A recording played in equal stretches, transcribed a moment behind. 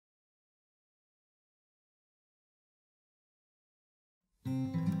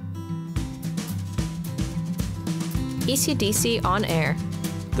ECDC On Air,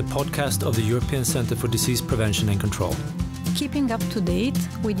 the podcast of the European Centre for Disease Prevention and Control. Keeping up to date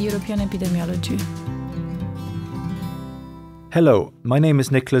with European epidemiology. Hello, my name is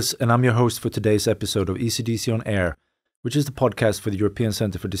Nikolac and I'm your host for today's episode of ECDC On Air, which is the podcast for the European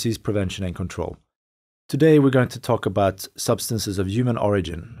Centre for Disease Prevention and Control. Today we're going to talk about substances of human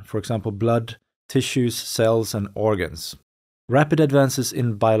origin, for example blood, tissues, cells and organs. Rapid advances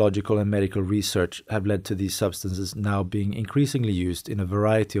in biological and medical research have led to these substances now being increasingly used in a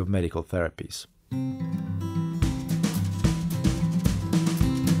variety of medical therapies.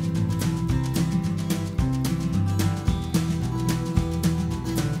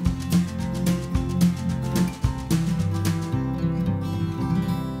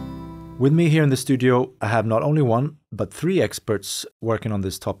 With me here in the studio, I have not only one, but three experts working on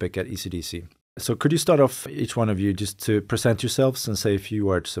this topic at ECDC. So could you start off, each one of you, just to present yourselves and say a few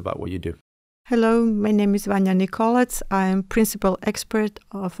words about what you do? Hello, my name is Vanja Nikolac. I am principal expert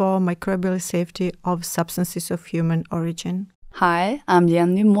for microbial safety of substances of human origin. Hi, I'm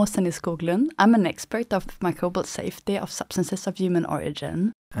Mohseni Skoglund. I'm an expert of microbial safety of substances of human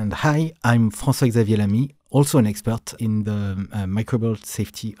origin. And hi, I'm Francois-Xavier Lamy, also an expert in the microbial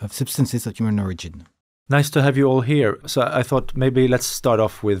safety of substances of human origin. Nice to have you all here. So I thought maybe let's start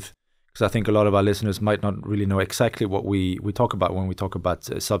off with, because I think a lot of our listeners might not really know exactly what we talk about when we talk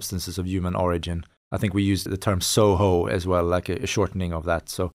about substances of human origin. I think we use the term SoHo as well, like a shortening of that.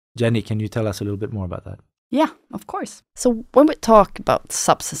 So Jenny, can you tell us a little bit more about that? Yeah, of course. So when we talk about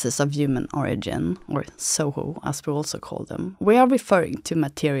substances of human origin, or SoHo as we also call them, we are referring to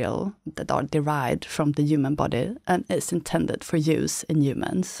material that are derived from the human body and is intended for use in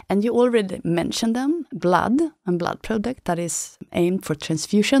humans. And you already mentioned them, blood and blood product that is aimed for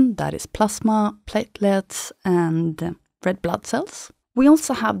transfusion, that is plasma, platelets and red blood cells. We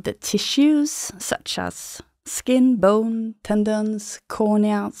also have the tissues such as skin, bone, tendons,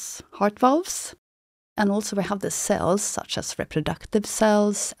 corneas, heart valves. And also we have the cells, such as reproductive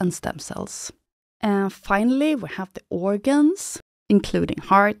cells and stem cells. And finally, we have the organs, including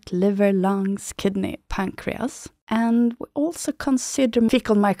heart, liver, lungs, kidney, pancreas. And we also consider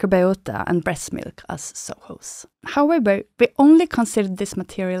fecal microbiota and breast milk as SoHos. However, we only consider these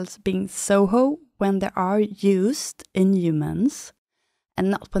materials being SoHo when they are used in humans and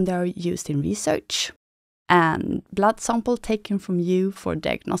not when they are used in research. And blood sample taken from you for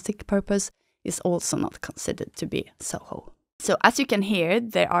diagnostic purpose is also not considered to be SoHo. So as you can hear,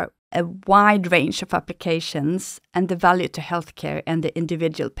 there are a wide range of applications and the value to healthcare and the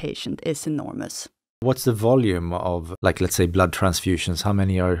individual patient is enormous. What's the volume of, let's say, blood transfusions? How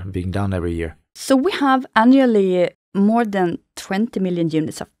many are being done every year? So we have annually more than 20 million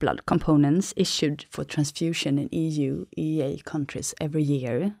units of blood components issued for transfusion in EU, EEA countries every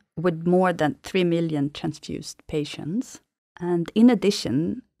year, with more than 3 million transfused patients. And in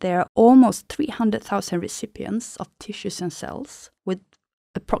addition, there are almost 300,000 recipients of tissues and cells, with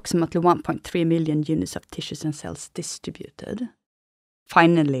approximately 1.3 million units of tissues and cells distributed.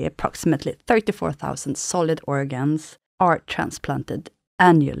 Finally, approximately 34,000 solid organs are transplanted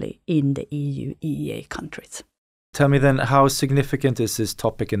annually in the EU, EEA countries. Tell me then, how significant is this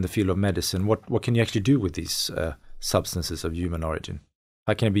topic in the field of medicine? What can you actually do with these substances of human origin?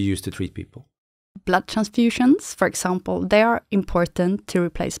 How can it be used to treat people? Blood transfusions, for example, they are important to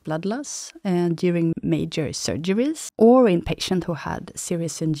replace blood loss during major surgeries or in patients who had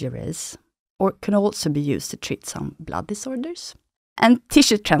serious injuries, or can also be used to treat some blood disorders. And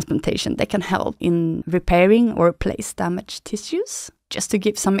tissue transplantation, they can help in repairing or replace damaged tissues. Just to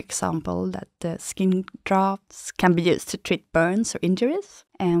give some example, that the skin grafts can be used to treat burns or injuries,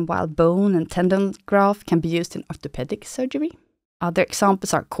 and while bone and tendon graft can be used in orthopedic surgery. Other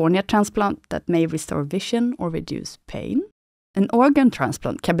examples are cornea transplant that may restore vision or reduce pain. An organ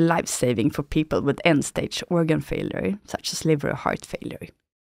transplant can be life-saving for people with end-stage organ failure, such as liver or heart failure.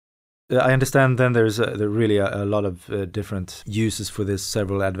 I understand then there's really a lot of different uses for this,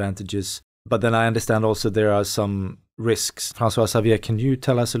 several advantages. But then I understand also there are some risks. Francois-Xavier, can you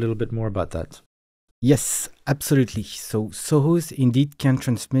tell us a little bit more about that? Yes, absolutely. So SoHos indeed can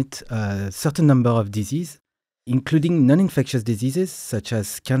transmit a certain number of diseases, including non-infectious diseases such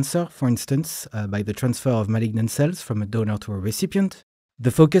as cancer, for instance, by the transfer of malignant cells from a donor to a recipient.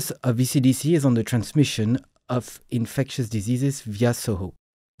 The focus of ECDC is on the transmission of infectious diseases via SoHo.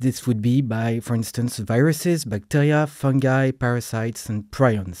 This would be by, for instance, viruses, bacteria, fungi, parasites, and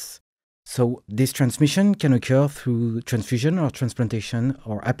prions. So this transmission can occur through transfusion or transplantation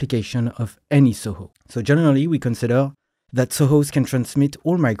or application of any SoHo. So generally, we consider that SoHos can transmit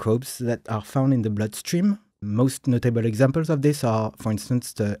all microbes that are found in the bloodstream Most notable examples of this are, for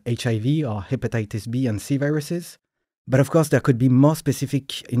instance, the HIV or hepatitis B and C viruses. But of course, there could be more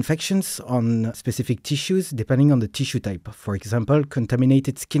specific infections on specific tissues depending on the tissue type. For example,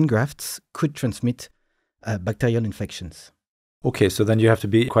 contaminated skin grafts could transmit bacterial infections. Okay, so then you have to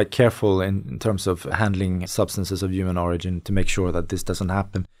be quite careful in terms of handling substances of human origin to make sure that this doesn't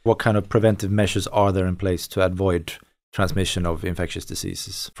happen. What kind of preventive measures are there in place to avoid transmission of infectious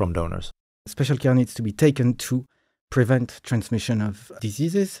diseases from donors? Special care needs to be taken to prevent transmission of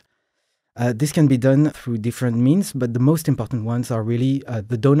diseases. This can be done through different means, but the most important ones are really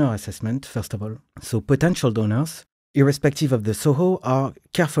the donor assessment, first of all. So potential donors, irrespective of the SoHo, are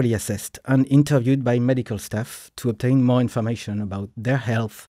carefully assessed and interviewed by medical staff to obtain more information about their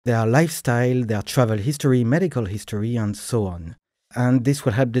health, their lifestyle, their travel history, medical history, and so on. And this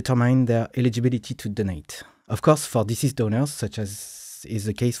will help determine their eligibility to donate. Of course, for deceased donors, such as is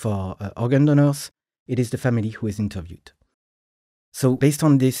the case for organ donors, it is the family who is interviewed. So based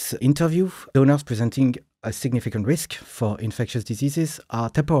on this interview, donors presenting a significant risk for infectious diseases are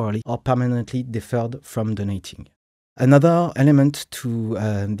temporarily or permanently deferred from donating. Another element to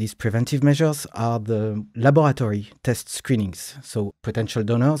these preventive measures are the laboratory test screenings. So potential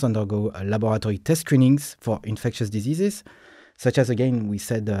donors undergo laboratory test screenings for infectious diseases, such as, again, we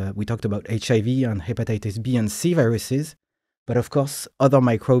talked about HIV and hepatitis B and C viruses. But of course, other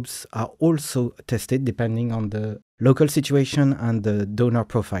microbes are also tested depending on the local situation and the donor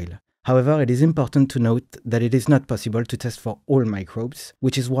profile. However, it is important to note that it is not possible to test for all microbes,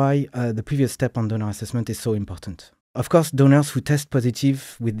 which is why the previous step on donor assessment is so important. Of course, donors who test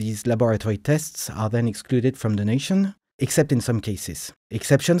positive with these laboratory tests are then excluded from donation, except in some cases.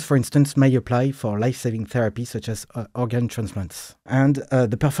 Exceptions, for instance, may apply for life-saving therapies such as organ transplants. And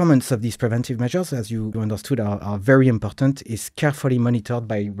the performance of these preventive measures, as you understood, are very important, is carefully monitored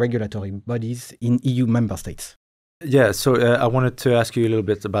by regulatory bodies in EU member states. Yeah, so I wanted to ask you a little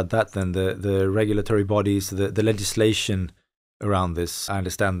bit about that then, the regulatory bodies, the legislation around this. I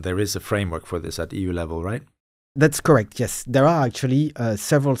understand there is a framework for this at EU level, right? That's correct, yes. There are actually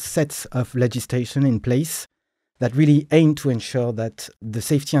several sets of legislation in place that really aim to ensure that the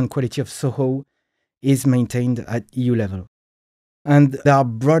safety and quality of SoHo is maintained at EU level. And there are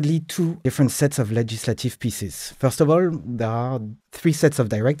broadly two different sets of legislative pieces. First of all, there are 3 sets of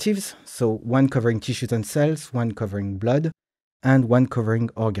directives, so one covering tissues and cells, one covering blood, and one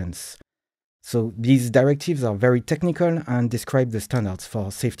covering organs. So these directives are very technical and describe the standards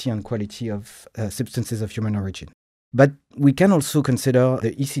for safety and quality of substances of human origin. But we can also consider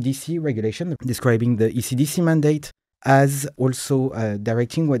the ECDC regulation describing the ECDC mandate as also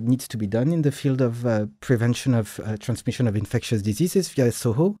directing what needs to be done in the field of prevention of transmission of infectious diseases via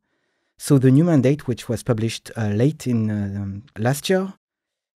SoHo. So the new mandate, which was published late in last year,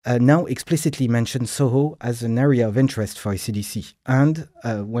 now explicitly mentions SoHo as an area of interest for ECDC. And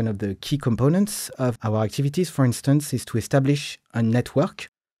one of the key components of our activities, for instance, is to establish a network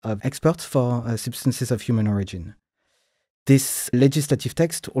of experts for substances of human origin. This legislative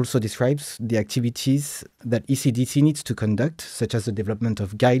text also describes the activities that ECDC needs to conduct, such as the development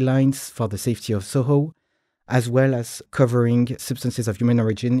of guidelines for the safety of SoHo, as well as covering substances of human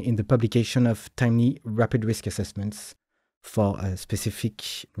origin in the publication of timely rapid risk assessments for specific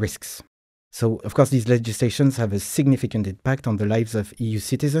risks. So, of course, these legislations have a significant impact on the lives of EU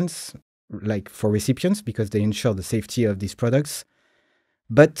citizens, like for recipients, because they ensure the safety of these products.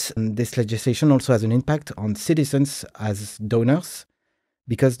 But this legislation also has an impact on citizens as donors,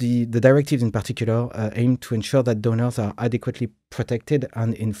 because the directives in particular aim to ensure that donors are adequately protected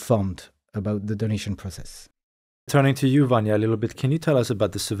and informed about the donation process. Turning to you, Vanja, a little bit, can you tell us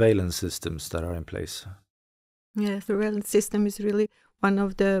about the surveillance systems that are in place? Yeah, the surveillance system is really one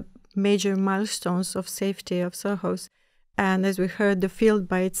of the major milestones of safety of SoHos. And as we heard, the field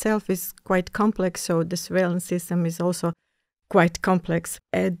by itself is quite complex, so the surveillance system is also quite complex.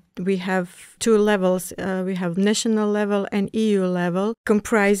 And we have 2 levels. We have national level and EU level,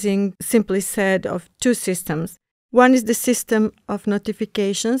 comprising, simply said, of 2 systems. One is the system of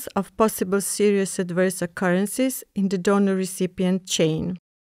notifications of possible serious adverse occurrences in the donor-recipient chain.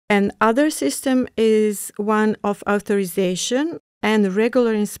 And other system is one of authorization and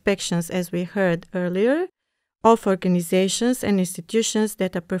regular inspections, as we heard earlier, of organizations and institutions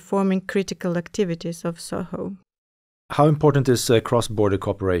that are performing critical activities of SoHo. How important is cross-border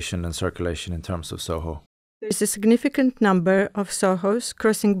cooperation and circulation in terms of SoHo? There is a significant number of SoHos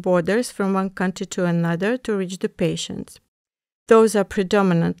crossing borders from one country to another to reach the patients. Those are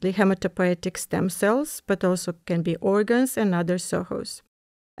predominantly hematopoietic stem cells, but also can be organs and other SoHos.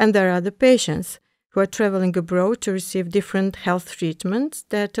 And there are the patients who are traveling abroad to receive different health treatments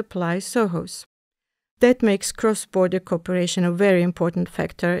that apply SoHos. That makes cross-border cooperation a very important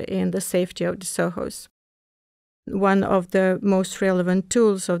factor in the safety of the SoHos. One of the most relevant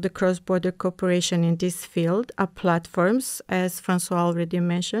tools of the cross-border cooperation in this field are platforms, as Francois already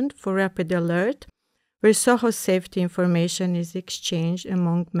mentioned, for rapid alert, where SoHo safety information is exchanged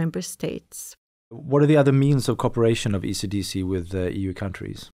among member states. What are the other means of cooperation of ECDC with EU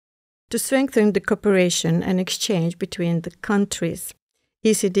countries? To strengthen the cooperation and exchange between the countries,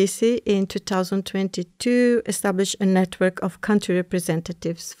 ECDC in 2022 established a network of country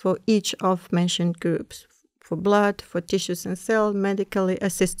representatives for each of mentioned groups, for blood, for tissues and cells, medically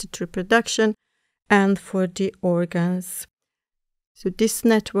assisted reproduction, and for the organs. So this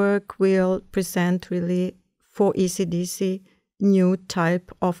network will present really for ECDC new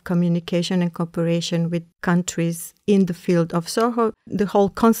type of communication and cooperation with countries in the field of SoHo. The whole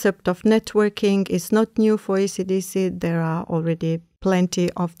concept of networking is not new for ECDC. There are already plenty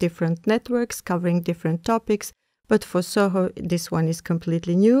of different networks covering different topics, but for SoHo, this one is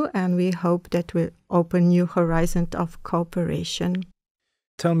completely new, and we hope that will open new horizons of cooperation.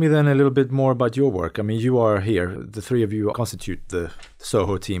 Tell me then a little bit more about your work. I mean, you are here, the three of you constitute the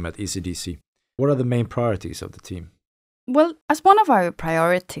SoHo team at ECDC. What are the main priorities of the team? Well, as one of our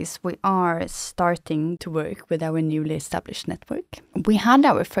priorities, we are starting to work with our newly established network. We had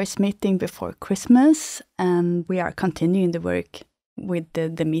our first meeting before Christmas, and we are continuing the work with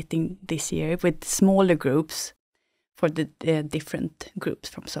the meeting this year with smaller groups for the different groups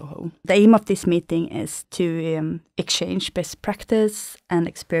from SoHo. The aim of this meeting is to exchange best practice and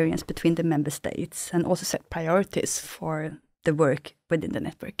experience between the member states and also set priorities for the work within the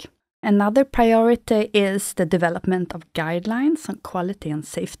network. Another priority is the development of guidelines on quality and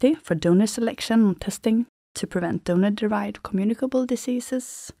safety for donor selection and testing to prevent donor-derived communicable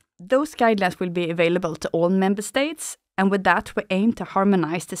diseases. Those guidelines will be available to all member states, and with that we aim to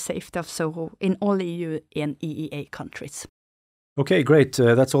harmonize the safety of SoHo in all EU and EEA countries. Okay, great.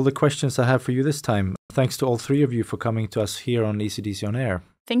 That's all the questions I have for you this time. Thanks to all three of you for coming to us here on ECDC On Air.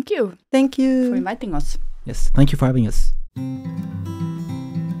 Thank you. Thank you for inviting us. Yes, thank you for having us.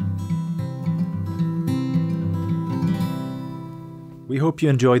 We hope you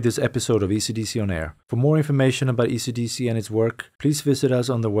enjoyed this episode of ECDC On Air. For more information about ECDC and its work, please visit us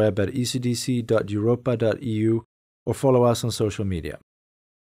on the web at ecdc.europa.eu or follow us on social media.